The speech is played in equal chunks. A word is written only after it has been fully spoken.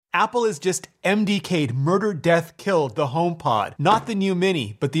Apple is just MDK'd, murder, death, killed the HomePod. Not the new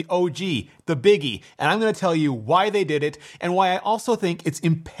Mini, but the OG, the biggie. And I'm going to tell you why they did it and why I also think it's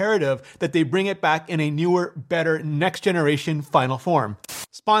imperative that they bring it back in a newer, better, next generation final form.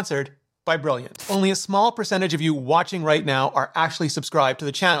 Sponsored by Brilliant. Only a small percentage of you watching right now are actually subscribed to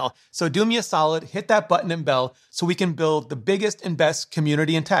the channel. So do me a solid, hit that button and bell so we can build the biggest and best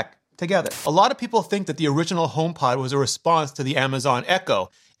community in tech together. A lot of people think that the original HomePod was a response to the Amazon Echo,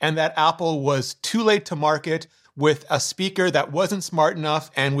 and that Apple was too late to market with a speaker that wasn't smart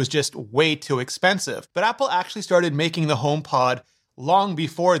enough and was just way too expensive. But Apple actually started making the HomePod long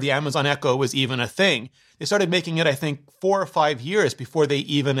before the Amazon Echo was even a thing. They started making it, I think, 4 or 5 years before they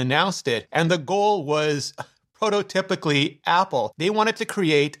even announced it. And the goal was prototypically Apple. They wanted to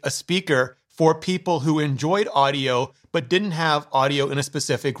create a speaker for people who enjoyed audio but didn't have audio in a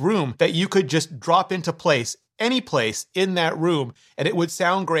specific room that you could just drop into place, any place in that room, and it would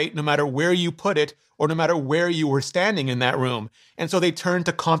sound great no matter where you put it or no matter where you were standing in that room. And so they turned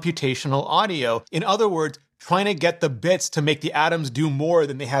to computational audio. In other words, trying to get the bits to make the atoms do more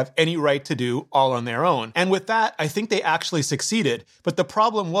than they have any right to do all on their own. And with that, I think they actually succeeded. But the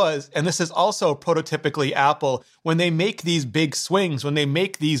problem was, and this is also prototypically Apple, when they make these big swings, when they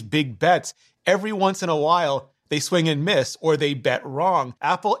make these big bets, every once in a while, they swing and miss, or they bet wrong.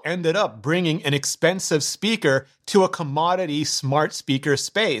 Apple ended up bringing an expensive speaker to a commodity smart speaker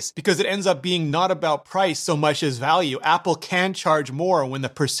space because it ends up being not about price so much as value. Apple can charge more when the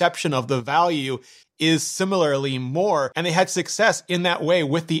perception of the value is similarly more. And they had success in that way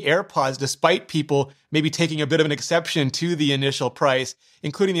with the AirPods, despite people maybe taking a bit of an exception to the initial price,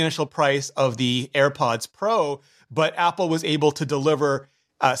 including the initial price of the AirPods Pro. But Apple was able to deliver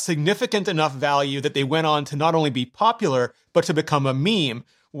significant enough value that they went on to not only be popular, but to become a meme,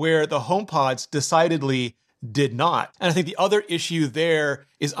 where the HomePods decidedly did not. And I think the other issue there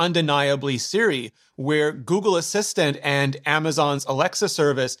is undeniably Siri, where Google Assistant and Amazon's Alexa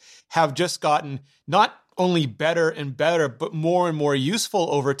service have just gotten not only better and better, but more and more useful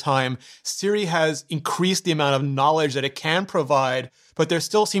over time. Siri has increased the amount of knowledge that it can provide, but there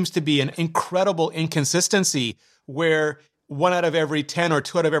still seems to be an incredible inconsistency where 1 out of every 10 or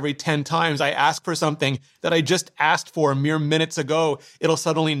 2 out of every 10 times I ask for something that I just asked for mere minutes ago, it'll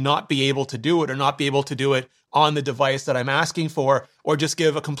suddenly not be able to do it or not be able to do it on the device that I'm asking for, or just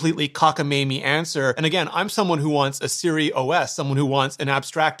give a completely cockamamie answer. And again, I'm someone who wants a Siri OS, someone who wants an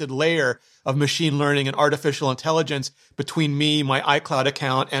abstracted layer of machine learning and artificial intelligence between me, my iCloud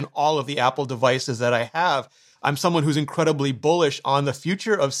account, and all of the Apple devices that I have. I'm someone who's incredibly bullish on the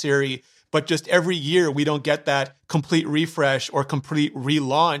future of Siri, but just every year we don't get that complete refresh or complete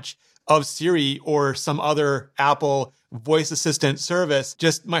relaunch of Siri or some other Apple voice assistant service.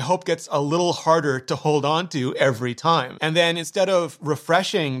 Just my hope gets a little harder to hold on to every time. And then instead of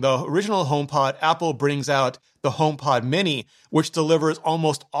refreshing the original HomePod, Apple brings out the HomePod Mini, which delivers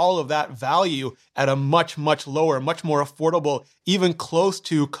almost all of that value at a much, much lower, much more affordable, even close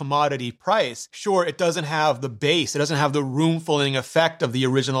to commodity price. Sure, it doesn't have the bass, it doesn't have the room-filling effect of the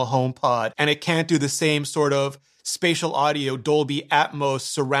original HomePod, and it can't do the same sort of spatial audio, Dolby Atmos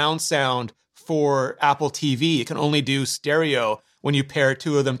surround sound for Apple TV. It can only do stereo when you pair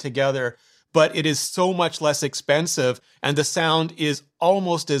two of them together, but it is so much less expensive and the sound is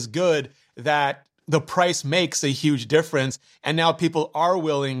almost as good that the price makes a huge difference. And now people are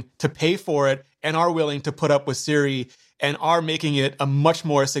willing to pay for it and are willing to put up with Siri and are making it a much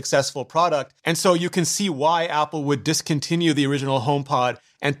more successful product. And so you can see why Apple would discontinue the original HomePod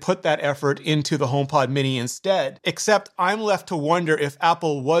and put that effort into the HomePod Mini instead. Except I'm left to wonder if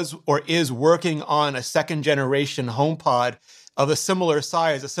Apple was or is working on a second generation HomePod of a similar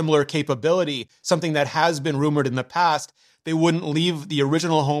size, a similar capability, something that has been rumored in the past. They wouldn't leave the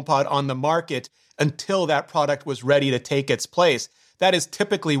original HomePod on the market until that product was ready to take its place. That is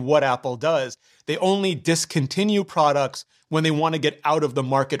typically what Apple does. They only discontinue products when they want to get out of the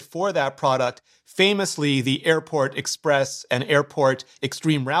market for that product. Famously, the Airport Express and Airport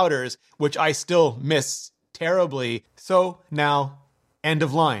Extreme routers, which I still miss terribly. So now, end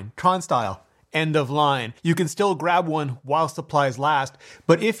of line, Tron style. End of line. You can still grab one while supplies last,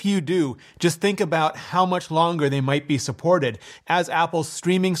 but if you do, just think about how much longer they might be supported as Apple's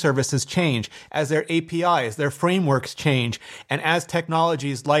streaming services change, as their APIs, their frameworks change, and as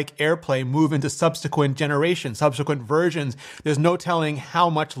technologies like AirPlay move into subsequent generations, subsequent versions. There's no telling how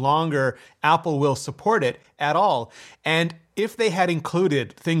much longer Apple will support it at all. And if they had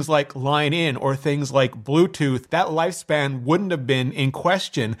included things like line in or things like Bluetooth, that lifespan wouldn't have been in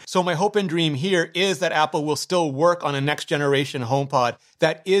question. So my hope and dream here is that Apple will still work on a next generation HomePod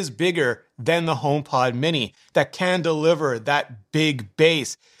that is bigger than the HomePod Mini, that can deliver that big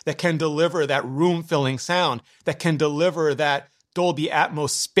bass, that can deliver that room-filling sound, that can deliver that Dolby Atmos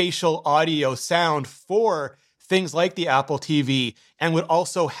spatial audio sound for things like the Apple TV, and would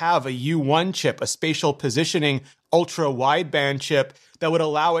also have a U1 chip, a spatial positioning ultra-wideband chip that would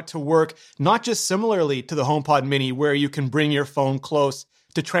allow it to work not just similarly to the HomePod Mini, where you can bring your phone close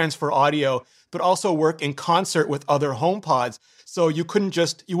to transfer audio, but also work in concert with other HomePods. So you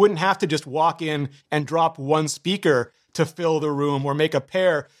wouldn't have to just walk in and drop one speaker to fill the room or make a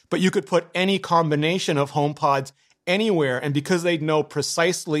pair, but you could put any combination of HomePods anywhere. And because they'd know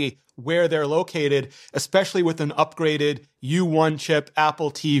precisely where they're located, especially with an upgraded U1 chip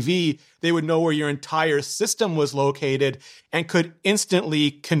Apple TV, they would know where your entire system was located and could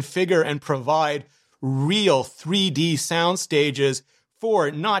instantly configure and provide real 3D sound stages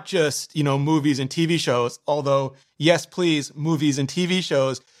for not just, movies and TV shows, although yes, please, movies and TV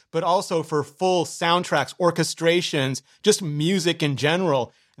shows, but also for full soundtracks, orchestrations, just music in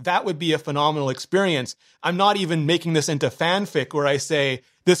general. That would be a phenomenal experience. I'm not even making this into fanfic where I say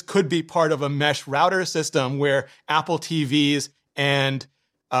this could be part of a mesh router system where Apple TVs and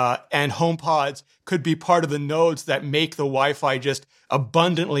HomePods could be part of the nodes that make the Wi-Fi just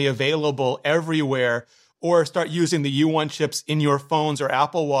abundantly available everywhere, or start using the U1 chips in your phones or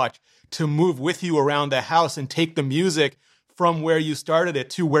Apple Watch to move with you around the house and take the music from where you started it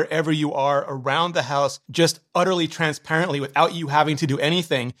to wherever you are around the house, just utterly transparently without you having to do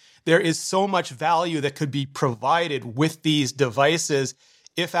anything. There is so much value that could be provided with these devices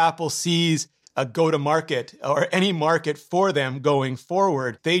if Apple sees a go-to-market or any market for them going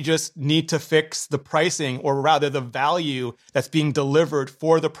forward. They just need to fix the pricing, or rather the value that's being delivered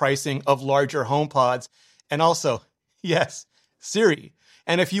for the pricing of larger HomePods. And also, yes, Siri.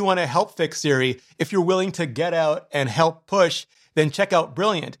 And if you want to help fix Siri, if you're willing to get out and help push, then check out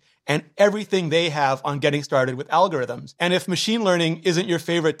Brilliant and everything they have on getting started with algorithms. And if machine learning isn't your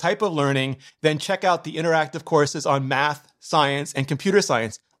favorite type of learning, then check out the interactive courses on math, science, and computer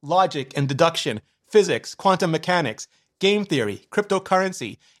science, logic and deduction, physics, quantum mechanics, game theory,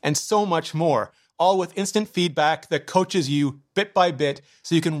 cryptocurrency, and so much more, all with instant feedback that coaches you bit by bit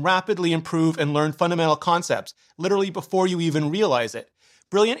so you can rapidly improve and learn fundamental concepts, literally before you even realize it.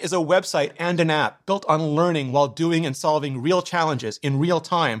 Brilliant is a website and an app built on learning while doing and solving real challenges in real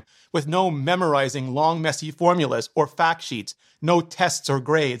time, with no memorizing long, messy formulas or fact sheets, no tests or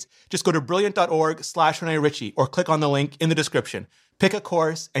grades. Just go to brilliant.org/ReneeRitchie or click on the link in the description. Pick a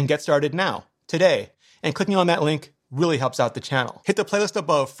course and get started now, today. And clicking on that link really helps out the channel. Hit the playlist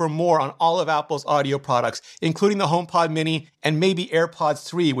above for more on all of Apple's audio products, including the HomePod Mini and maybe AirPods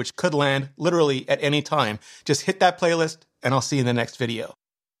 3, which could land literally at any time. Just hit that playlist, and I'll see you in the next video.